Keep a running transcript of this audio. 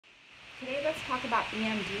Today let's talk about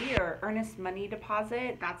EMD, or earnest money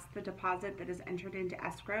deposit. That's the deposit that is entered into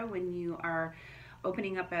escrow when you are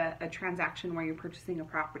opening up a transaction where you're purchasing a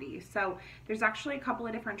property. So there's actually a couple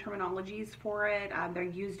of different terminologies for it. They're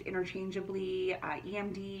used interchangeably.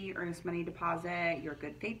 EMD, earnest money deposit, your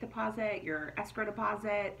good faith deposit, your escrow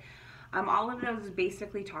deposit. All of those is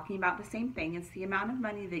basically talking about the same thing. It's the amount of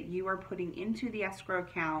money that you are putting into the escrow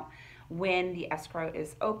account when the escrow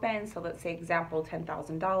is open. So let's say example,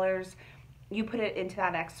 $10,000. You put it into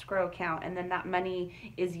that escrow account, and then that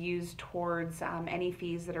money is used towards any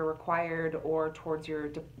fees that are required or towards your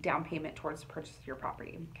down payment towards the purchase of your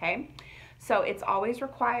property. Okay, so it's always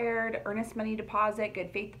required. Earnest money deposit,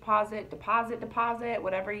 good faith deposit, deposit,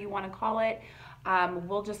 whatever you want to call it.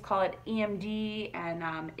 We'll just call it EMD,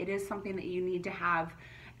 and it is something that you need to have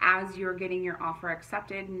as you're getting your offer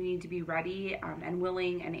accepted. You need to be ready and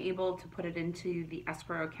willing and able to put it into the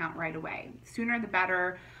escrow account right away. Sooner the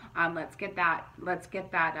better. Let's get that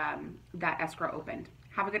escrow opened.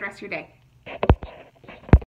 Have a good rest of your day.